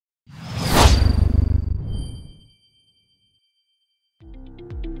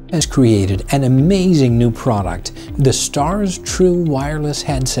has created an amazing new product, the starz True Wireless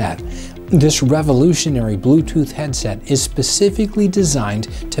Headset. This revolutionary Bluetooth headset is specifically designed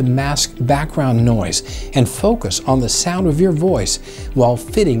to mask background noise and focus on the sound of your voice while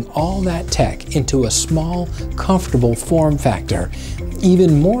fitting all that tech into a small, comfortable form factor.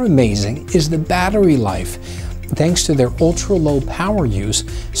 Even more amazing is the battery life. Thanks to their ultra-low power use,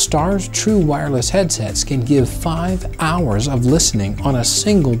 starz True Wireless headsets can give 5 hours of listening on a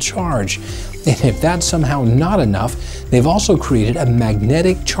single charge. And if that's somehow not enough, they've also created a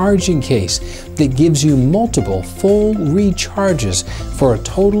magnetic charging case that gives you multiple full recharges for a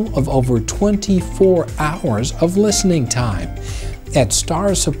total of over 24 hours of listening time. At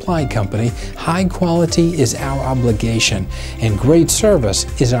Starz Supply Company, high quality is our obligation and great service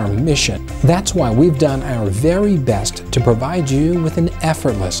is our mission. That's why we've done our very best to provide you with an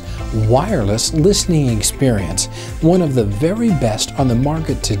effortless, wireless listening experience, one of the very best on the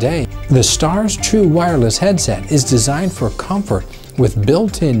market today. The starz True Wireless headset is designed for comfort with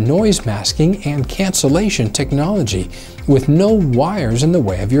built-in noise masking and cancellation technology, with no wires in the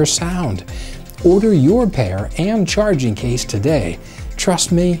way of your sound. Order your pair and charging case today.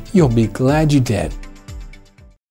 Trust me, you'll be glad you did.